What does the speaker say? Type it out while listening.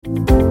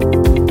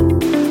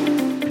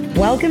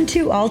Welcome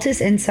to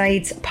Altus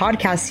Insights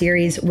podcast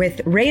series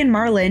with Ray and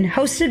Marlon,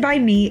 hosted by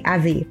me,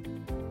 Avi.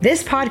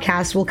 This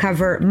podcast will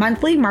cover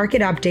monthly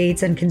market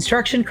updates and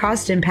construction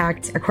cost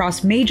impacts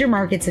across major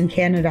markets in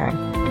Canada.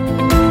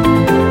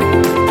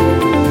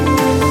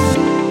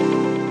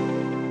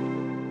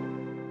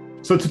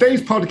 So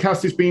today's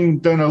podcast is being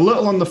done a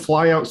little on the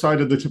fly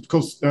outside of the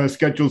typical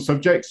scheduled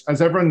subjects. As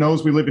everyone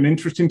knows, we live in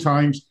interesting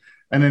times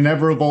and an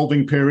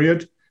ever-evolving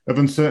period of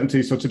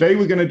uncertainty. So today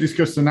we're going to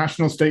discuss the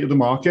national state of the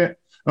market.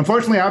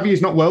 Unfortunately, Avi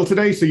is not well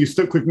today, so you're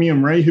stuck with me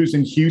and Ray, who's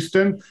in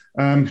Houston.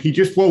 He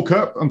just woke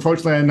up.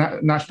 Unfortunately, our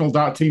national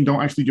data team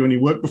don't actually do any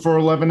work before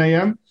 11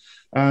 a.m.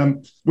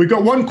 We've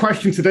got one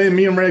question today, and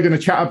me and Ray are going to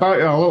chat about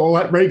it. I'll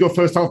let Ray go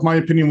first. Off my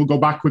opinion, we'll go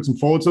backwards and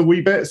forwards a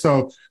wee bit.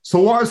 So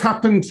what has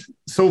happened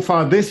so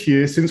far this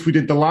year since we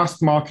did the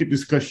last market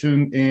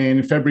discussion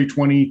in February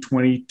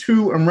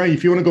 2022? And Ray,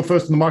 if you want to go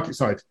first on the market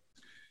side.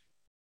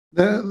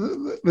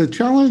 The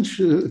challenge,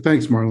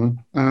 thanks, Marlon.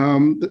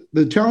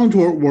 The challenge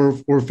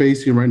we're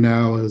facing right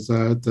now is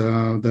that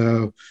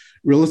the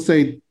real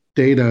estate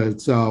data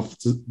itself,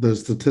 the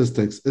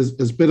statistics,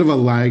 is a bit of a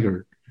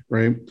laggard,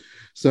 right?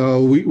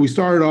 So we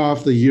started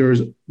off the year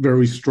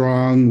very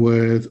strong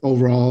with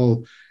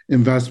overall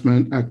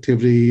investment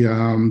activity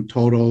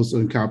totals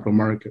in capital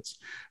markets.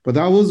 But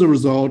that was a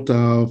result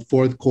of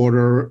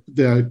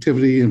the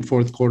activity in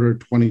fourth quarter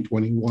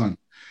 2021.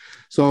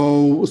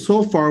 So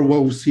far,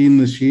 what we've seen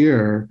this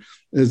year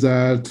is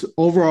that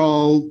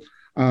overall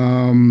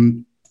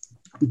demand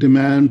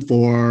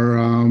for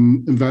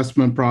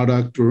investment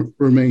product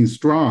remains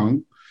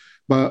strong.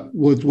 But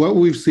with what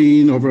we've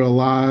seen over the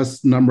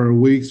last number of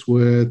weeks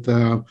with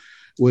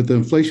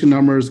inflation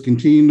numbers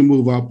continuing to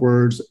move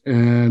upwards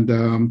and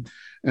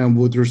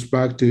with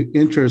respect to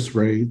interest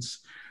rates,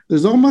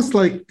 there's almost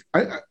like,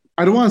 I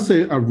don't want to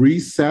say a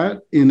reset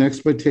in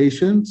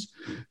expectations,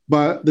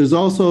 but there's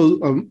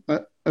also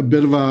a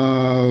bit of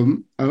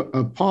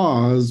a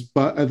pause,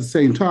 but at the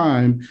same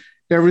time,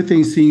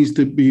 everything seems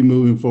to be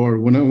moving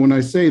forward. When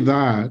I say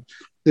that,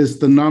 it's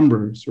the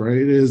numbers, right?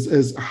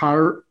 Is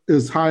higher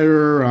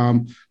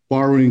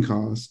borrowing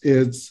costs.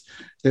 It's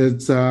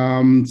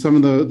some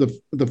of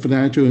the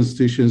financial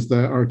institutions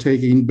that are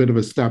taking a bit of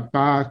a step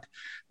back,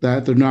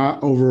 that they're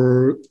not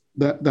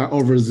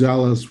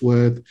overzealous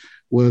with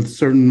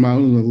certain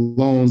amount of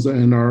loans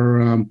and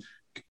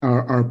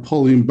are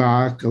pulling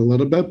back a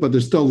little bit, but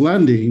they're still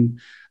lending,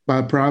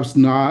 but perhaps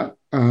not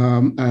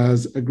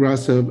as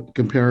aggressive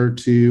compared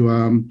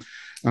to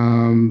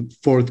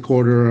fourth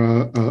quarter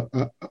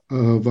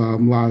of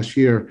last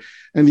year.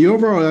 And the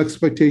overall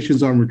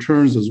expectations on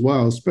returns as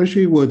well,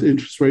 especially with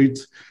interest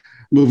rates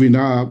moving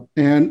up.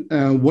 And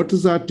what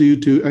does that do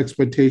to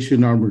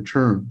expectation on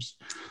returns?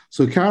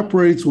 So cap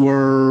rates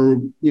were,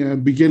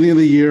 beginning of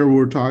the year,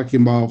 we're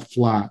talking about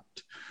flat.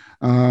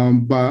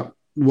 But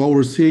what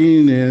we're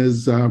seeing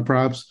is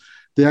perhaps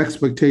the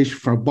expectation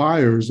for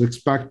buyers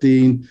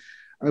expecting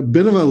a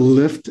bit of a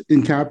lift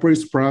in cap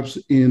rates, perhaps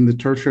in the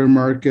tertiary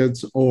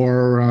markets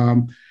or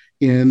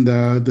in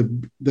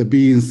the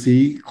B and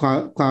C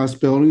class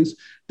buildings.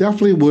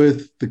 Definitely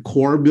with the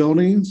core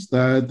buildings,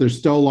 that there's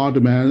still a lot of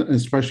demand,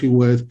 especially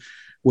with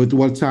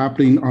what's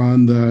happening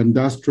on the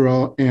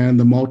industrial and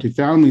the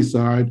multifamily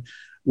side,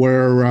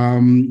 where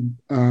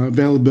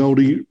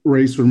availability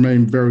rates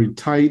remain very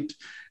tight,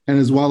 and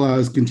as well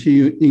as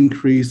continued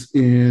increase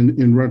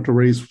in rental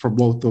rates for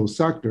both those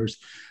sectors.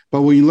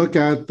 But when you look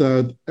at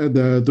the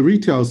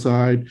retail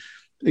side,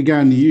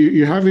 again,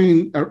 you're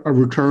having a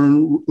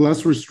return,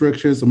 less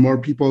restrictions, and more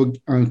people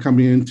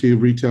coming into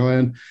retail,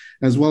 and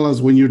as well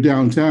as when you're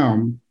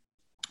downtown,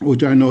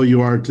 which I know you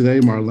are today,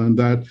 Marlon,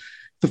 that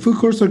the food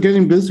courts are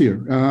getting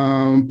busier.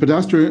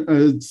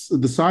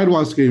 The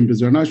sidewalks getting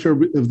busier. I'm not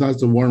sure if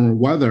that's the warmer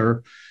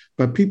weather,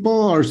 but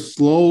people are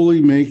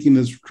slowly making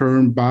this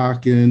return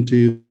back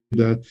into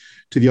the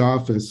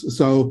office.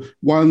 So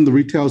one, the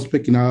retail is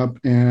picking up,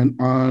 and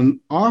on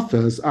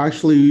office,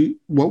 actually,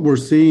 what we're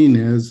seeing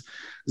is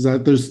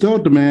that there's still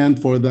demand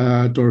for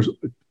that, or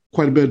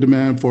quite a bit of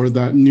demand for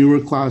that newer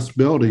class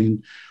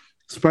building,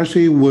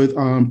 especially with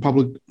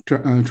public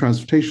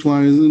transportation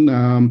lines,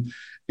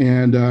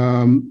 and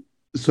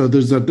so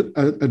there's a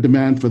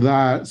demand for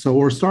that. So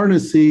we're starting to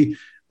see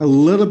a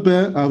little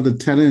bit of the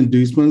tenant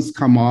inducements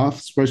come off,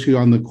 especially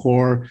on the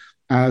core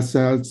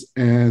assets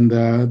and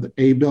the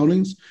A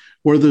buildings,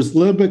 where there's a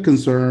little bit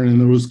concern,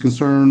 and there was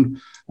concern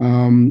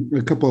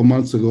a couple of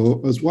months ago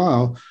as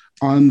well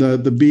on the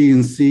B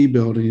and C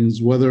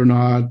buildings, whether or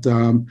not they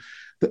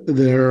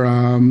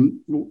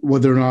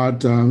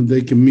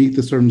can meet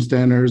the certain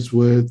standards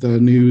with the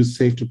new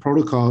safety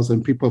protocols,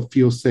 and people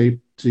feel safe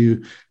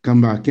to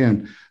come back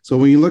in. So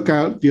when you look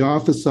at the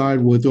office side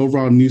with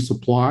overall new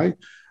supply,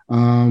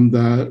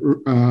 that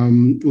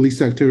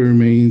lease activity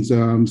remains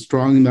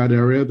strong in that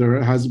area. There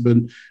has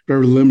been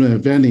very limited,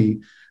 if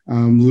any,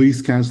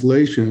 lease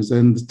cancellations,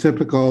 and the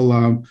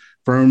typical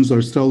firms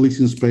are still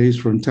leasing space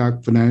from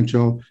tech,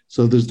 financial.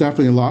 So there's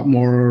definitely a lot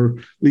more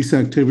lease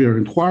activity or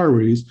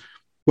inquiries.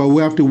 But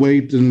we have to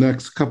wait the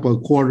next couple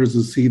of quarters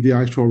to see the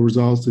actual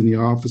results in the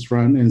office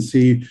front and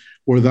see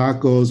where that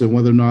goes and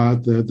whether or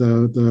not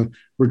the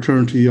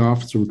return to the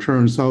office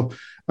returns. So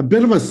a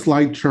bit of a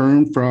slight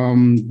turn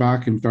from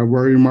back in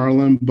February,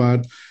 Marlon,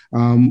 but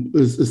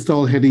it's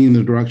still heading in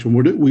the direction.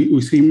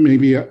 We see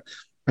maybe a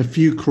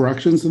few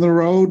corrections in the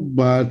road,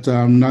 but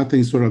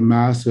nothing sort of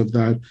massive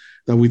that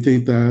we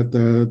think that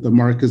the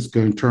market's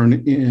going to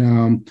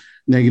turn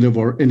negative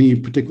or any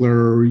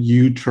particular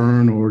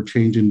U-turn or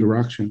change in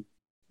direction.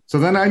 So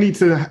then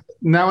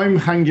now I'm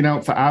hanging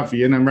out for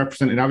Avi and I'm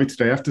representing Avi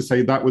today. I have to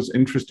say that was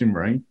interesting,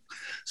 Ray.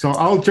 So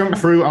I'll jump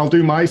through, I'll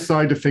do my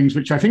side of things,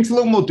 which I think is a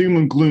little more doom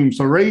and gloom.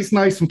 So Ray's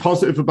nice and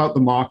positive about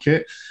the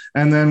market.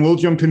 And then we'll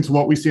jump into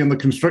what we see on the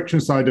construction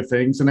side of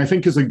things. And I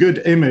think as a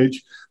good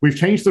image, we've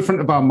changed the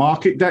front of our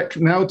market deck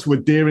now to a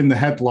deer in the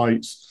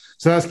headlights.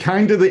 So that's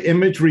kind of the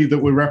imagery that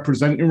we're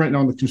representing right now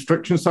on the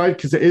construction side,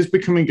 because it is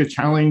becoming a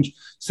challenge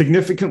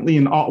significantly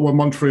in Ottawa,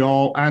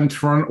 Montreal, and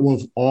Toronto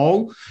of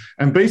all.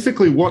 And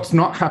basically what's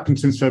not happened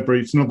since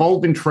February, it's an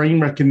evolving train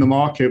wreck in the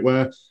market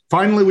where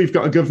finally we've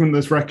got a government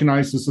that's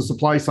recognized as a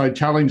supply side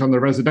challenge on the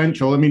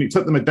residential. I mean, it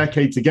took them a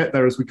decade to get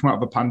there as we come out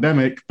of a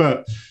pandemic,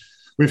 but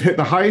we've hit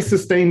the highest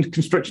sustained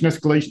construction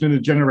escalation in a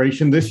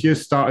generation. This year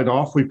started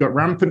off. We've got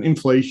rampant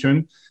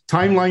inflation.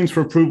 Timelines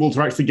for approvals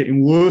are actually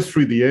getting worse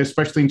through the year,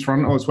 especially in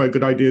Toronto. It's where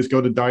good ideas go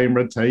to die in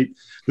red tape.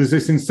 There's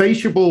this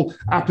insatiable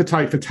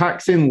appetite for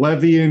taxing,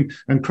 levying,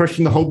 and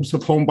crushing the hopes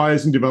of home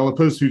buyers and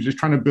developers who are just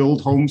trying to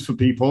build homes for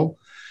people.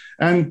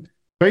 And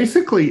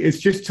basically, it's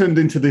just turned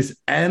into this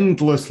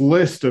endless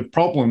list of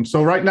problems.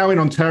 So right now in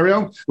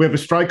Ontario, we have a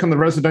strike on the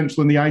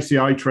residential and the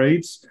ICI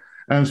trades.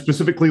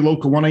 Specifically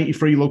local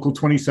 183, local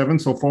 27,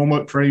 so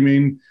formwork,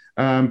 framing,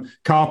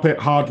 carpet,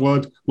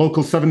 hardwood,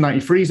 local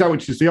 793s out,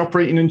 which is the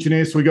operating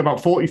engineers. So we got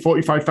about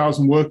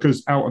 45,000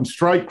 workers out on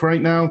strike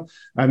right now.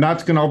 And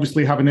that's going to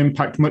obviously have an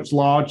impact much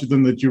larger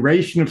than the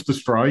duration of the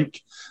strike.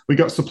 We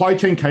got supply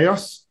chain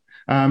chaos.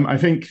 I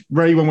think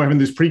Ray, when we're having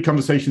this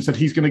pre-conversation, said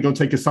he's going to go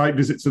take a site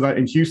visit to that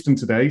in Houston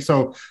today.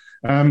 So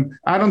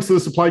add on to the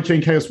supply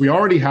chain chaos we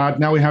already had.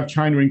 Now we have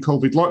China in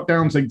COVID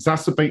lockdowns,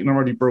 exacerbating an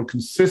already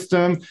broken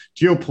system,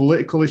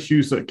 geopolitical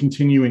issues that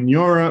continue in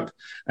Europe.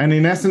 And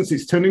in essence,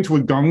 it's turned into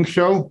a gong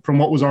show from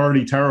what was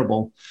already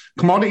terrible.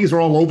 Commodities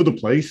are all over the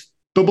place.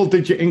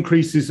 Double-digit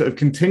increases that have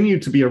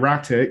continued to be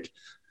erratic.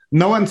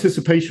 No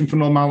anticipation for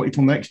normality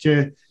till next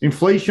year.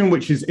 Inflation,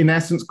 which is in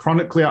essence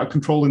chronically out of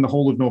control in the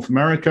whole of North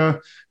America.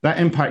 That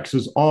impacts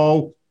us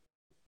all.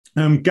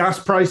 Gas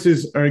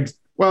prices are...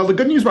 Well, the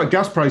good news about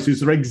gas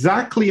prices are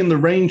exactly in the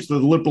range that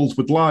the Liberals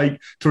would like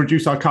to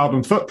reduce our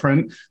carbon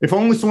footprint. If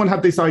only someone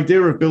had this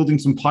idea of building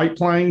some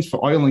pipelines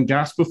for oil and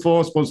gas before.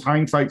 I suppose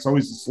hindsight's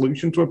always a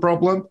solution to a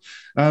problem.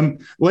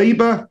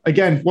 Labour,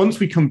 again, once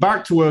we come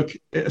back to work,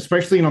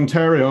 especially in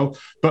Ontario,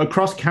 but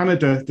across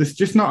Canada, there's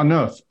just not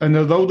enough. And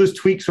although there's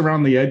tweaks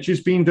around the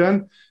edges being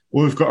done,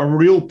 we've got a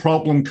real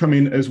problem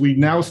coming as we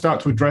now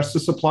start to address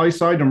the supply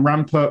side and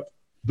ramp up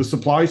the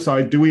supply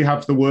side. Do we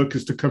have the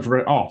workers to cover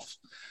it off?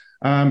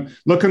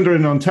 Look under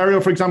in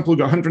Ontario, for example, we've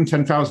got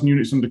 110,000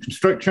 units under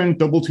construction,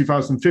 double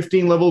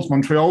 2015 levels.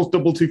 Montreal's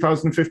double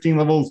 2015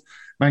 levels.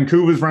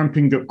 Vancouver's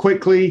ramping up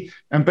quickly.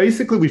 And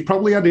basically, we've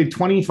probably added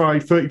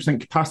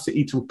 25-30%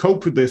 capacity to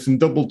cope with this and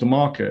doubled the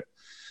market.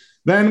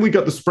 Then we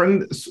got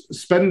the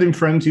spending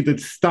frenzy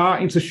that's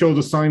starting to show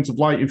the signs of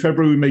light. In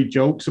February, we made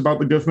jokes about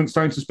the government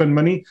starting to spend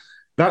money.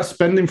 That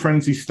spending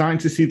frenzy is starting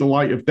to see the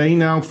light of day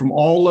now from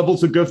all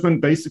levels of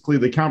government. Basically,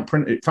 they can't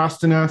print it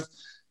fast enough.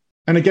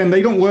 And again,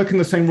 they don't work in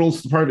the same rules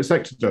as the private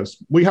sector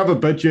does. We have a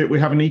budget.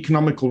 We have an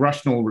economical,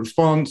 rational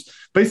response.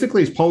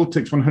 Basically, it's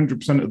politics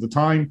 100% of the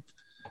time.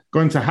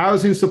 Going to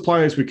housing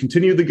suppliers, we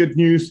continue the good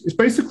news. It's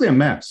basically a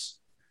mess.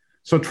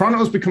 So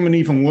Toronto's become an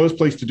even worse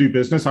place to do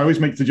business. I always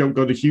make the joke,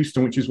 go to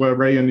Houston, which is where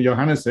Ray and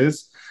Johannes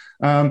is.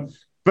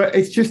 But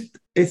it's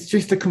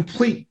just a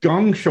complete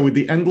gong show with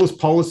the endless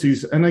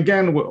policies. And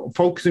again, we're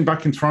focusing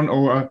back in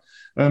Toronto.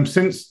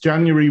 Since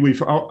January,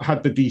 we've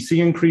had the DC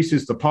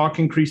increases, the park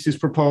increases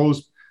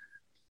proposed.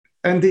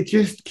 And it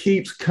just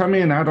keeps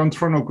coming out on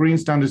Toronto green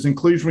standards,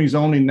 inclusionary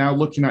zoning, now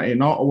looking at it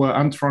in Ottawa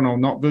and Toronto,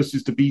 not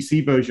versus the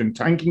BC version,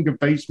 tanking of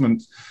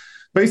basements.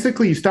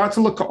 Basically, you start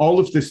to look at all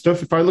of this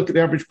stuff. If I look at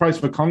the average price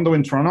of a condo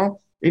in Toronto,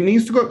 it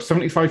needs to go up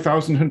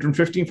 $75,000,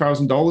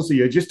 $115,000 a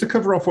year just to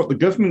cover off what the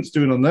government's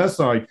doing on their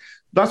side.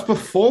 That's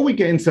before we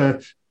get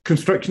into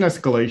construction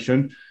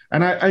escalation.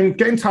 And I'm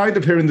getting tired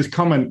of hearing this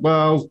comment,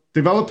 well,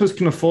 developers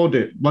can afford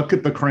it. Look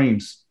at the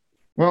cranes.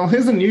 Well,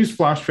 here's a news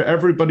flash for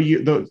everybody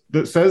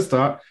that says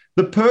that.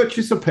 The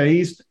purchaser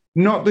pays,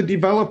 not the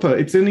developer.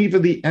 It's in either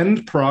the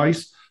end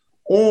price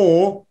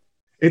or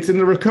it's in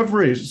the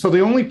recoveries. So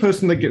the only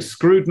person that gets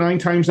screwed 9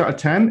 times out of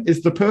 10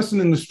 is the person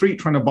in the street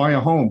trying to buy a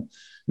home.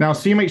 Now,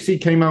 CMHC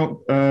came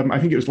out, I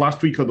think it was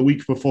last week or the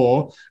week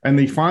before, and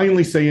they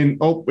finally saying,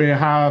 oh, we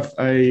have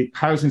a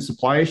housing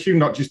supply issue,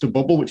 not just a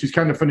bubble, which is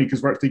kind of funny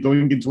because we're actually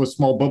going into a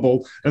small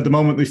bubble at the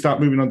moment they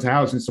start moving on to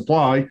housing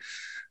supply.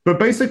 But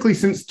basically,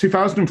 since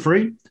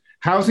 2003,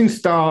 housing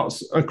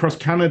starts across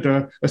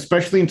Canada,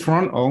 especially in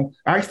Toronto,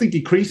 actually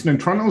decreasing. And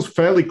Toronto's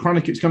fairly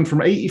chronic. It's gone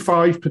from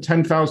 85 per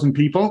 10,000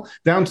 people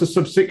down to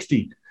sub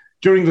 60.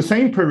 During the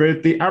same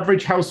period, the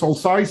average household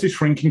size is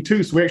shrinking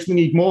too. So we actually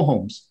need more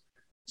homes.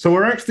 So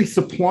we're actually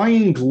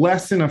supplying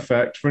less in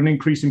effect for an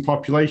increase in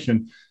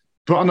population.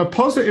 But on a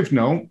positive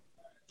note,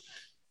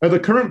 at the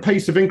current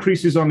pace of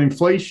increases on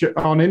inflation,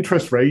 on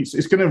interest rates,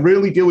 it's going to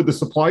really deal with the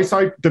supply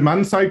side,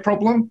 demand side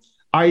problem,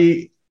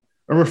 i.e.,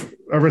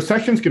 a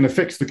recession is going to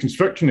fix the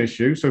construction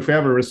issue. So if we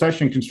have a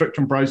recession,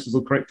 construction prices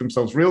will correct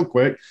themselves real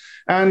quick.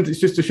 And it's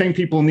just a shame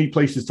people need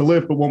places to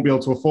live, but won't be able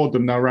to afford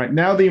them now. Right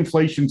now, the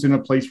inflation's in a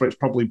place where it's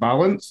probably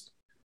balanced.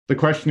 The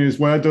question is,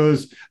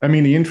 the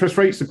interest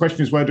rates, the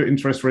question is, where do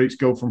interest rates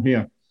go from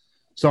here?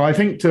 So I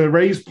think to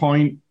Ray's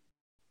point,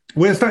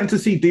 we're starting to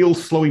see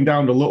deals slowing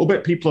down a little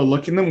bit. People are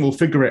looking at them, we'll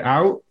figure it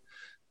out.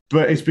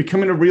 But it's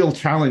becoming a real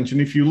challenge.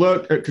 And if you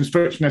look at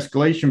construction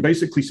escalation,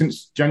 basically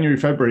since January,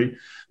 February,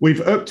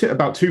 we've upped it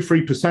about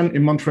 2-3%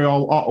 in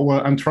Montreal,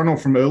 Ottawa, and Toronto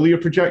from earlier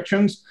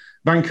projections.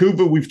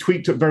 Vancouver, we've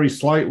tweaked it very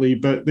slightly,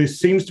 but this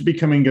seems to be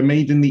becoming a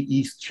made in the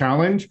East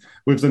challenge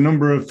with the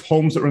number of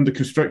homes that are under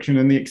construction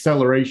and the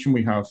acceleration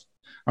we have.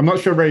 I'm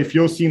not sure, Ray, if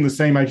you're seeing the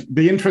same.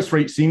 The interest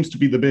rate seems to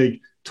be the big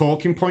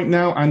talking point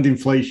now, and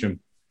inflation.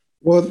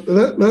 Well,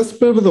 that's a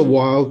bit of the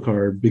wild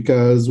card,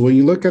 because when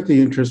you look at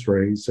the interest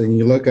rates and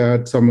you look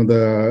at some of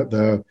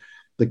the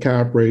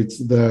cap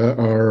rates that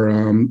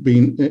are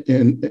being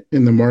in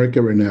the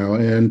market right now,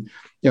 and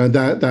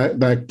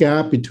that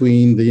gap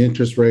between the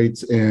interest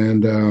rates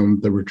and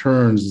the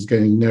returns is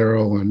getting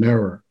narrower and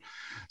narrower.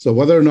 So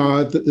whether or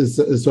not it's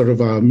sort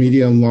of a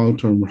medium long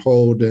term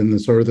hold, and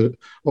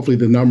hopefully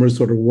the numbers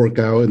sort of work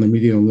out in the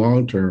medium and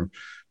long term.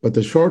 But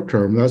the short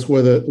term, that's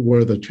where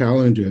the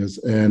challenge is,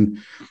 and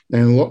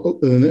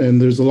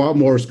there's a lot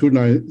more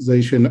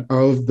scrutinization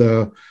of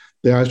the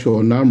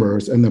actual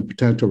numbers and the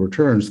potential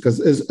returns, because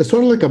it's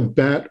sort of like a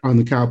bet on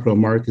the capital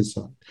market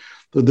side.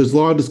 So there's a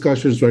lot of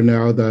discussions right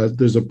now that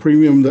there's a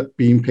premium that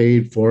being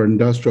paid for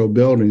industrial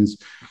buildings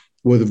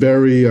with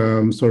very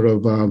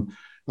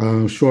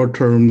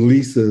short-term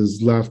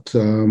leases left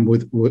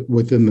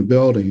within the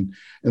building,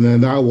 and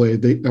then that way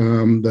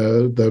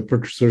the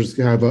purchasers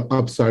have an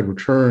upside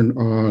return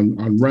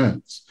on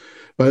rents.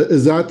 But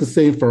is that the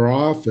same for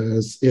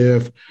office?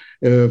 If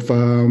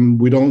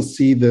we don't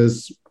see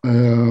this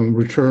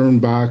return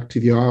back to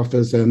the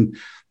office, and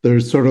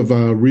there's sort of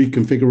a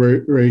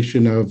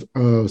reconfiguration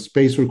of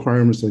space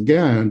requirements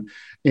again,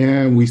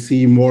 and we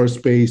see more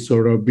space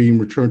sort of being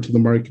returned to the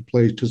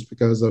marketplace just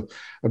because of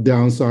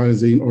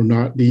downsizing or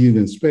not needing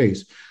in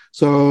space.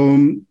 So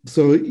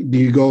do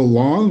you go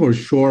long or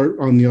short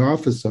on the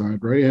office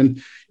side, right?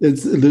 And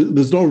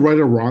there's no right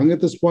or wrong at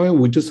this point.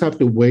 We just have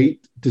to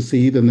wait to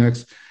see the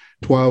next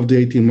 12 to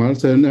 18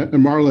 months. And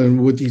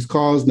Marlon, with these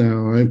calls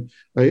now,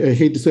 I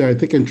hate to say, I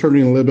think I'm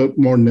turning a little bit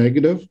more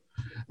negative,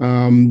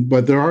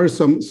 but there are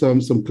some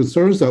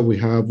concerns that we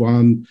have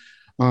on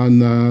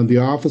the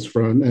office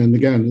front. And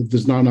again,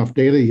 there's not enough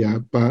data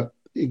yet, but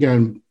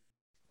again,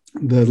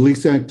 the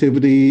lease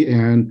activity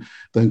and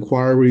the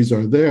inquiries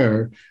are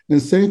there.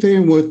 And same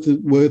thing with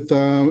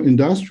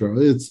industrial.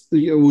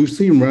 We've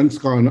seen rents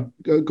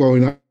have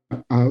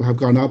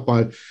gone up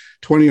by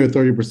 20 or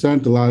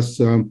 30% the last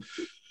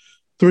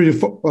 3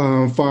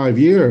 to 5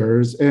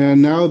 years,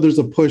 and now there's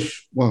a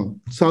push. Well,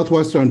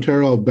 Southwestern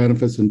Ontario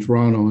benefits in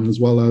Toronto, as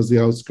well as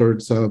the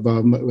outskirts of,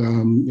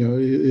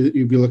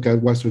 if you look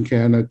at Western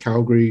Canada,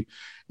 Calgary,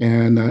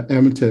 and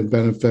Edmonton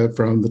benefit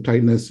from the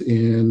tightness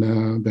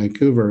in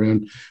Vancouver,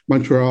 and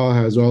Montreal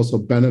has also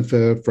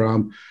benefited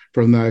from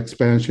that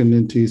expansion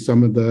into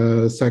some of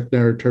the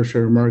secondary,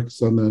 tertiary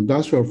markets on the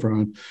industrial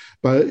front.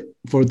 But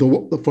for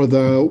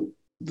the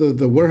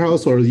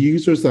warehouse or the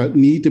users that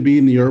need to be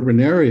in the urban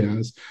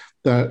areas,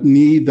 that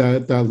need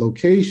that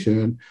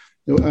location,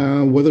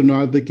 whether or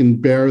not they can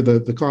bear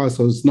the cost.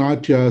 So it's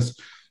not just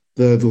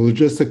the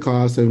logistic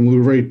costs, and we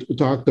already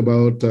talked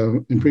about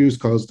in previous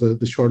calls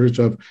the shortage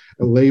of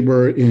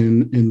labor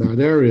in that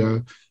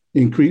area,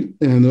 increase,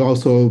 and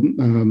also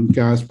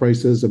gas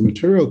prices and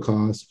material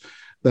costs.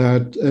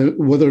 That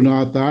whether or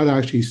not that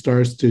actually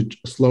starts to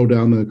slow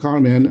down the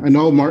economy. And I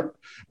know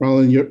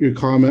Marlon, your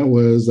comment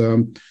was,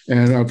 and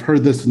I've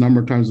heard this a number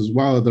of times as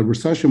well, the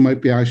recession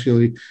might be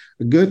actually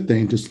a good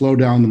thing to slow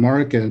down the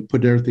market and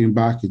put everything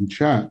back in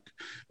check.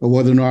 But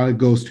whether or not it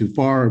goes too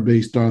far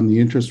based on the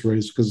interest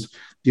rates, because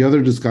the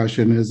other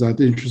discussion is that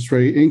the interest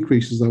rate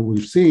increases that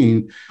we've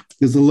seen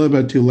is a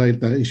little bit too late,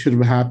 that it should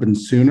have happened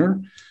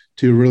sooner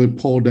to really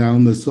pull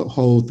down this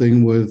whole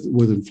thing with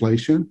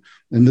inflation.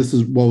 And this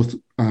is both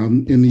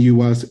in the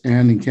US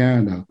and in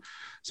Canada.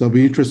 So it'll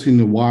be interesting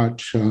to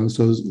watch. So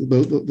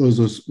those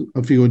are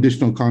a few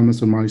additional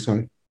comments on my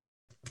side.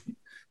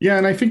 Yeah,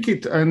 and I think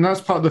and that's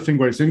part of the thing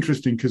where it's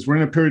interesting, because we're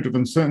in a period of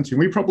uncertainty.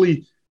 We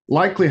probably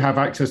likely have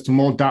access to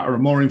more data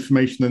and more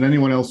information than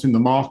anyone else in the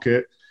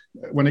market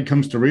when it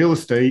comes to real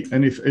estate.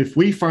 And if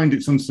we find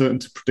it's uncertain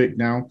to predict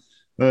now,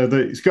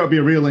 It's got to be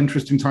a real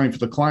interesting time for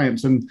the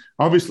clients. And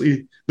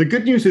obviously, the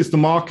good news is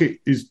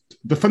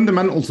the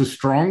fundamentals are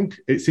strong.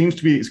 It seems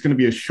to be it's going to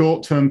be a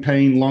short-term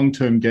pain,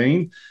 long-term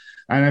gain.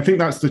 And I think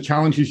that's the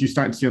challenges you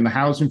start to see on the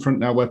housing front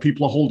now, where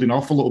people are holding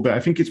off a little bit. I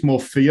think it's more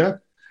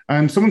fear.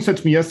 And someone said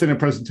to me yesterday in a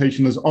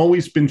presentation, there's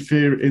always been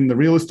fear in the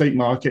real estate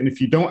market. And if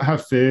you don't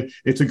have fear,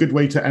 it's a good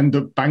way to end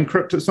up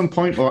bankrupt at some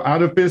point or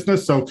out of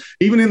business. So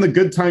even in the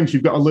good times,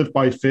 you've got to live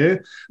by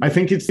fear. I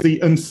think it's the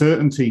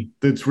uncertainty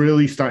that's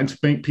really starting to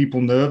make people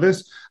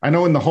nervous. I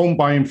know in the home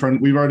buying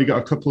front, we've already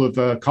got a couple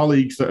of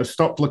colleagues that have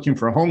stopped looking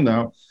for a home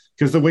now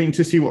because they're waiting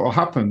to see what will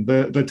happen.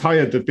 They're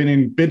tired. They've been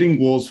in bidding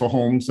wars for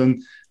homes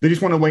and they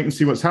just want to wait and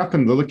see what's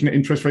happened. They're looking at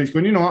interest rates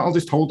going, you know what, I'll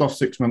just hold off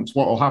 6 months.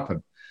 What will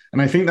happen?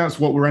 And I think that's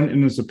what we're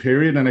entering as a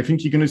period. And I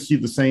think you're going to see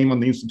the same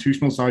on the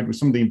institutional side with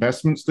some of the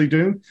investments they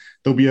do.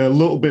 There'll be a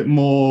little bit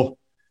more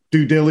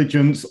due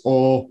diligence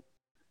or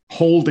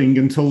holding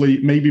until they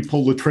maybe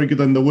pull the trigger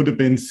than there would have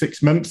been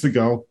 6 months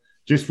ago,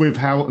 just with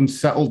how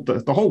unsettled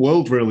the whole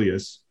world really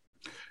is.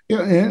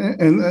 Yeah,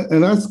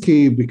 and that's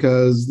key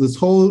because this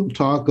whole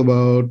talk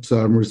about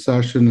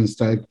recession and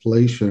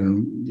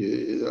stagflation,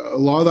 a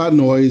lot of that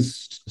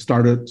noise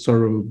started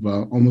sort of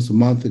almost a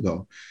month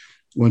ago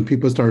when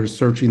people started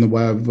searching the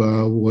web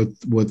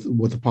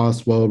with a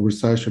possible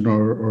recession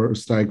or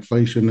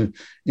stagflation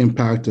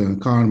impact on the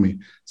economy.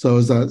 So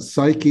it's that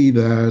psyche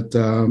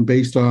that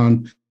based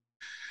on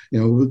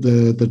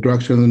the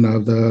direction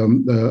of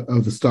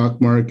the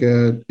stock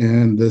market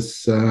and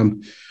this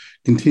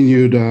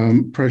continued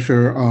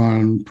pressure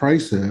on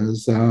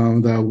prices,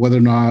 that whether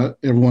or not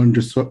everyone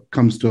just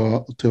comes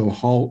to a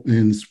halt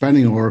in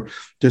spending or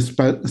just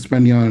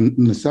spending on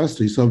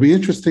necessity. So it'll be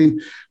interesting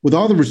with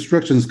all the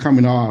restrictions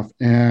coming off,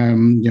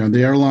 and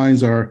the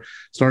airlines are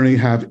starting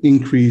to have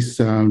increased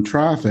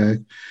traffic,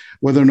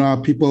 whether or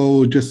not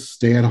people just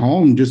stay at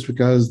home just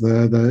because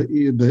the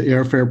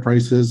airfare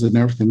prices and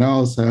everything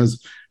else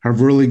have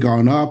really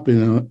gone up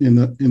in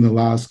the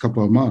last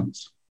couple of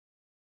months.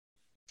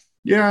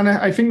 Yeah, and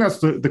I think that's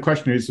the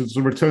question is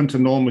the return to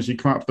norm as you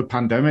come out of the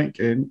pandemic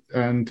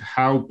and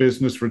how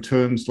business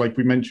returns, like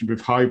we mentioned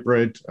with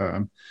hybrid,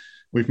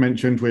 we've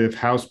mentioned with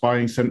house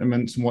buying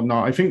sentiments and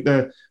whatnot. I think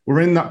that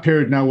we're in that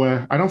period now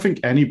where I don't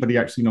think anybody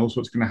actually knows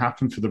what's going to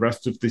happen for the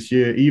rest of this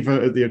year,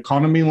 either at the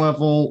economy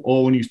level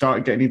or when you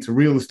start getting into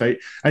real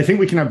estate. I think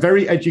we can have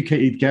very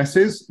educated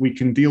guesses. We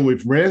can deal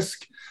with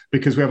risk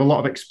because we have a lot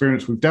of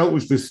experience. We've dealt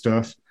with this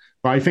stuff.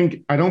 But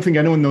I don't think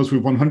anyone knows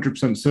with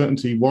 100%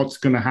 certainty what's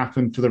going to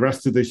happen for the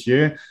rest of this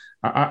year.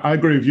 I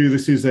agree with you.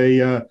 This is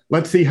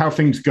let's see how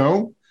things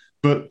go.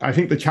 But I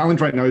think the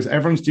challenge right now is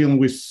everyone's dealing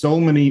with so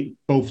many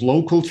both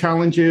local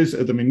challenges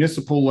at the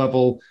municipal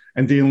level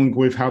and dealing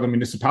with how the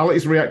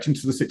municipalities are reacting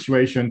to the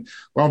situation.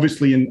 Well,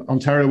 obviously, in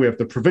Ontario, we have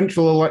the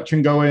provincial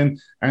election going,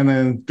 and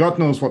then God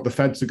knows what the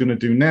feds are going to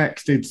do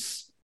next.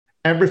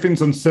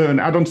 Everything's uncertain.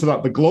 Add on to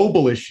that the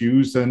global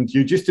issues, and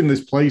you're just in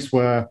this place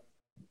where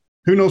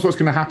who knows what's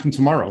going to happen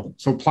tomorrow?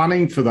 So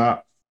planning for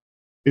that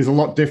is a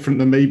lot different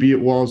than maybe it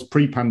was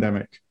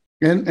pre-pandemic.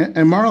 And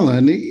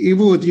Marlon,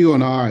 even with you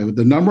and I, with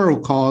the number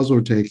of calls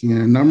we're taking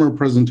and the number of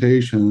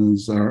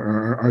presentations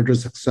are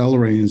just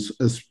accelerating,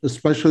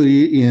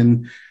 especially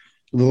in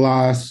the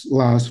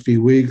last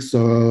few weeks.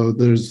 So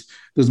there's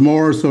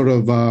more sort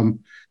of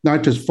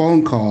not just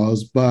phone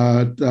calls,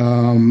 but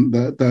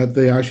that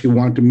they actually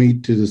want to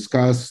meet to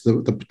discuss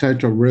the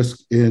potential risk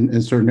in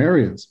certain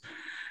areas.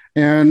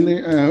 And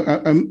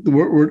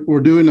we're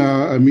doing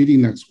a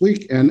meeting next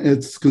week, and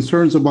it's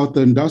concerns about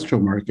the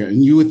industrial market.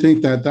 And you would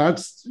think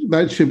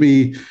that should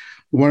be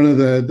one of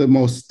the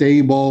most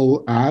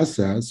stable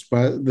assets,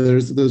 but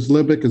there's a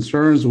little bit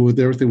concerns with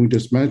everything we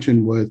just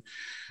mentioned with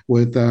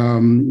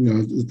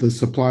the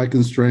supply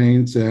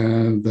constraints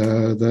and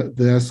the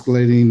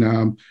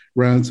escalating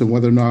rents and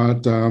whether or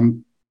not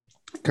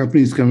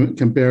companies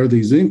can bear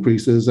these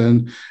increases,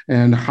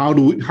 and how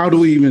do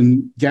we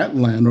even get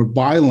land or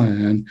buy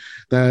land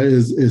that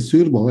is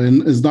suitable,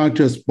 and it's not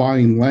just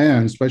buying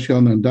land, especially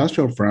on the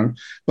industrial front,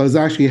 but it's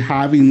actually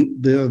having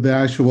the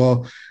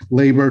actual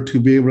labor to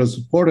be able to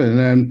support it. And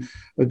then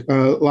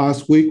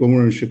last week when we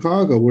were in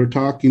Chicago, we were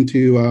talking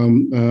to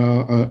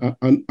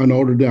an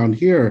owner down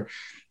here,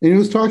 and he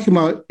was talking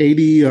about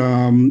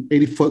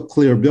 80-foot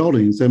clear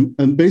buildings,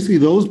 and basically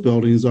those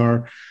buildings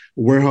are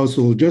warehouse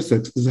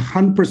logistics is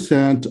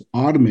 100%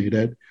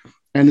 automated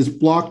and is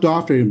blocked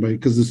off to anybody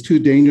because it's too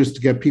dangerous to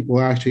get people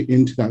actually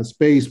into that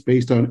space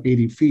based on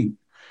 80 feet,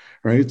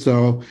 right?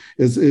 So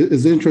it's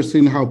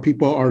interesting how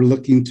people are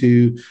looking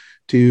to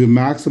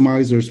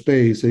maximize their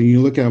space, and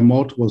you look at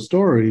multiple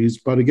stories,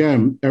 but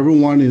again,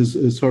 everyone is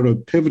sort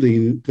of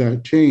pivoting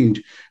that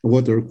change and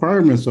what the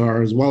requirements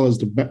are, as well as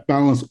to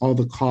balance all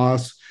the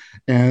costs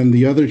and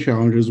the other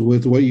challenges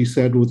with what you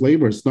said with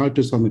labor. It's not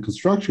just on the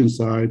construction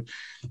side,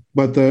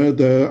 but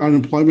the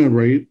unemployment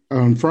rate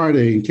on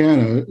Friday in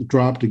Canada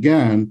dropped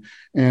again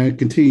and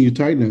continued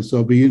tightness. So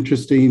it'll be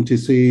interesting to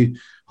see,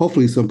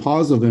 hopefully, some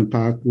positive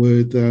impact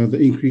with the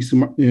increase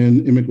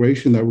in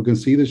immigration that we're going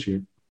to see this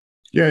year.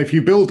 Yeah, if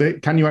you build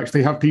it, can you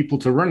actually have people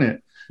to run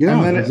it? Yeah,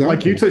 and then, exactly.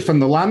 like you touched on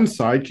the land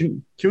side,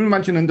 can you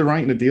imagine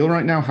underwriting a deal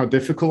right now? How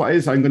difficult that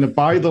is. I'm going to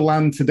buy the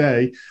land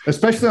today,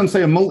 especially on,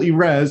 say, a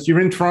multi-res. You're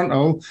in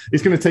Toronto.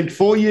 It's going to take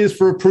 4 years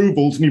for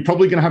approvals, and you're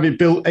probably going to have it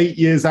built 8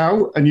 years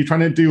out, and you're trying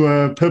to do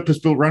a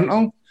purpose-built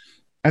rental.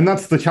 And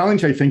that's the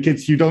challenge, I think. A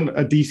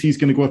DC is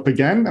going to go up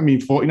again. I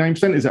mean,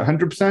 49%, is it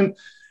 100%?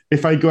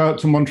 If I go out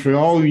to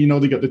Montreal,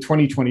 they got the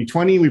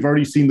 2020. We've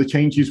already seen the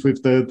changes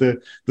with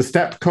the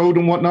step code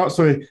and whatnot.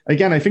 So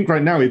again, I think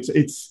right now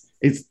it's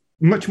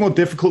much more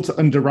difficult to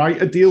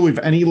underwrite a deal with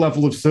any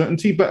level of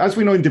certainty. But as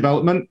we know in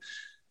development,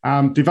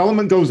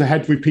 development goes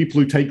ahead with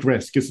people who take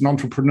risk. It's an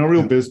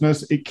entrepreneurial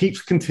business. It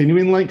keeps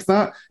continuing like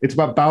that. It's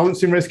about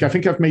balancing risk. I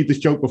think I've made this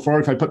joke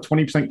before. If I put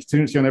 20%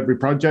 contingency on every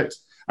project,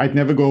 I'd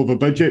never go over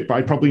budget, but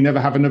I'd probably never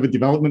have another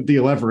development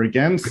deal ever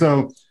again.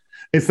 So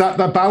it's that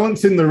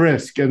balance in the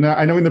risk. And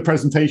I know in the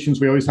presentations,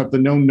 we always have the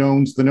known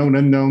knowns, the known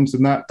unknowns,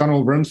 and that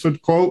Donald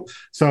Rumsford quote.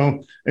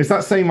 So it's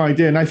that same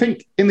idea. And I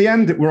think in the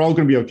end, we're all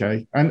going to be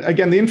okay. And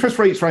again, the interest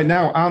rates right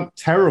now aren't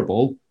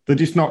terrible. They're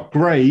just not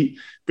great.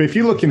 But if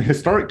you look in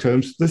historic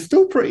terms, they're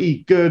still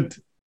pretty good.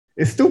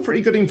 It's still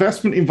pretty good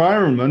investment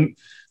environment,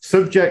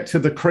 subject to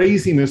the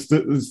craziness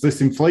that is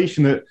this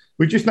inflation that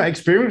we've just not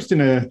experienced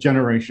in a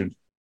generation.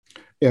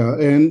 Yeah,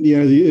 and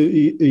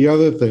the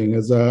other thing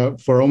is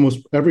for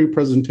almost every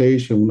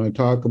presentation, when I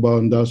talk about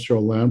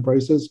industrial land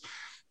prices,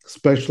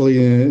 especially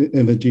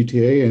in the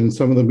GTA, and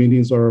some of the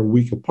meetings are a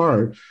week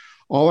apart,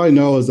 all I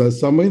know is that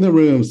somebody in the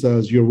room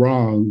says, "You're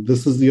wrong.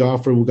 This is the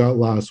offer we got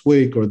last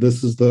week," or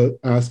 "This is the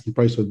asking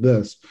price of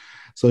this."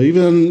 So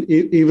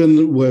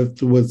even with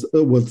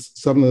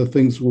some of the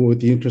things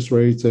with the interest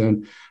rates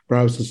and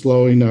perhaps the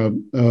slowing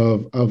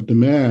of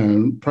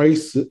demand,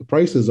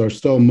 prices are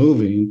still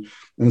moving,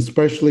 and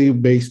especially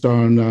based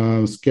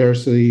on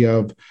scarcity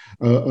of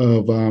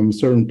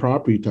certain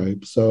property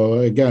types. So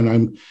again,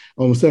 I'm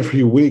almost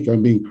every week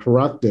I'm being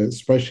corrected,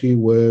 especially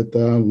with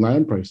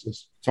land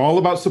prices. It's all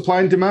about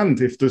supply and demand.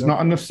 If there's not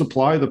enough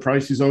supply, the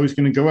price is always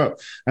going to go up.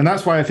 And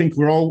that's why I think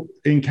we're all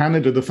in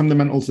Canada, the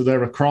fundamentals are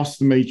there across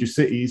the major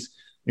cities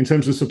in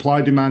terms of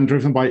supply demand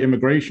driven by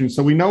immigration.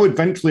 So we know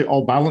eventually it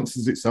all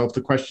balances itself.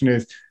 The question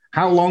is,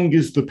 how long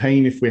is the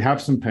pain if we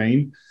have some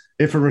pain?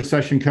 If a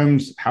recession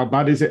comes, how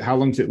bad is it? How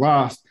long does it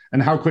last?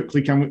 And how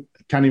quickly can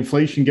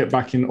inflation get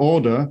back in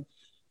order?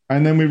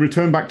 And then we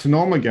return back to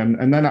normal again.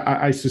 And then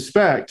I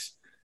suspect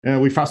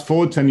we fast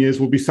forward 10 years,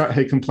 we'll be sat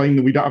here complaining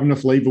that we don't have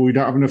enough labor, we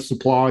don't have enough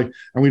supply,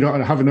 and we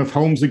don't have enough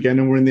homes again.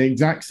 And we're in the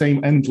exact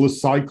same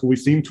endless cycle we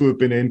seem to have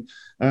been in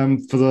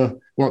for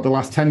the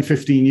last 10,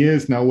 15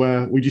 years now,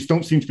 where we just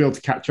don't seem to be able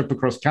to catch up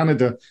across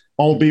Canada,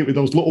 albeit with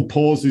those little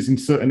pauses in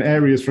certain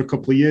areas for a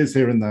couple of years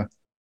here and there.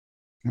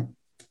 Yeah.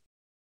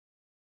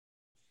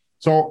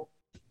 So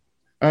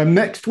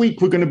next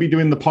week, we're going to be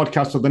doing the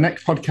podcast. So the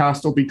next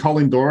podcast will be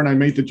Colin Doran. I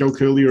made the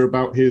joke earlier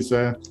about his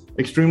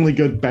extremely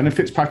good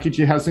benefits package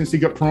he has since he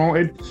got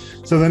promoted.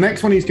 So the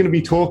next one, he's going to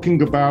be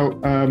talking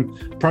about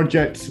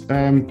projects,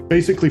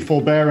 basically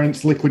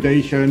forbearance,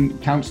 liquidation,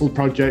 council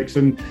projects.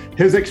 And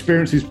his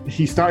experiences,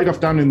 he started off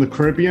down in the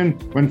Caribbean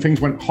when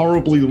things went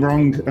horribly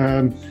wrong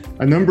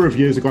a number of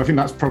years ago. I think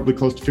that's probably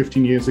close to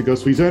 15 years ago.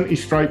 So he's earned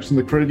his stripes in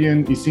the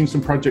Caribbean. He's seen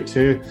some projects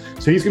here.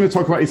 So he's going to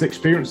talk about his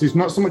experiences,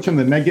 not so much on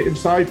the negative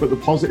side, but the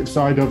positive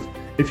side of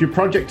if your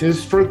project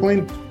is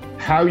struggling,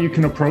 how you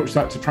can approach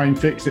that to try and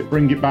fix it,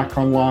 bring it back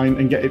online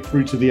and get it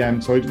through to the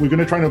end. So we're going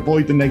to try and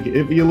avoid the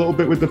negativity a little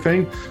bit with the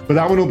thing, but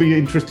that one will be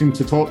interesting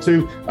to talk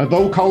to.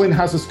 Although Colin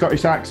has a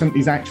Scottish accent,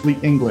 he's actually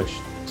English.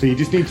 So you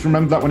just need to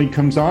remember that when he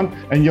comes on.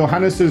 And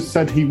Johannes has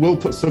said he will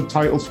put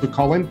subtitles for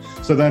Colin,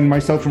 so then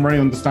myself and Ray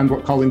understand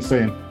what Colin's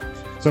saying.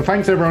 So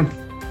thanks, everyone.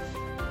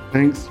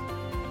 Thanks.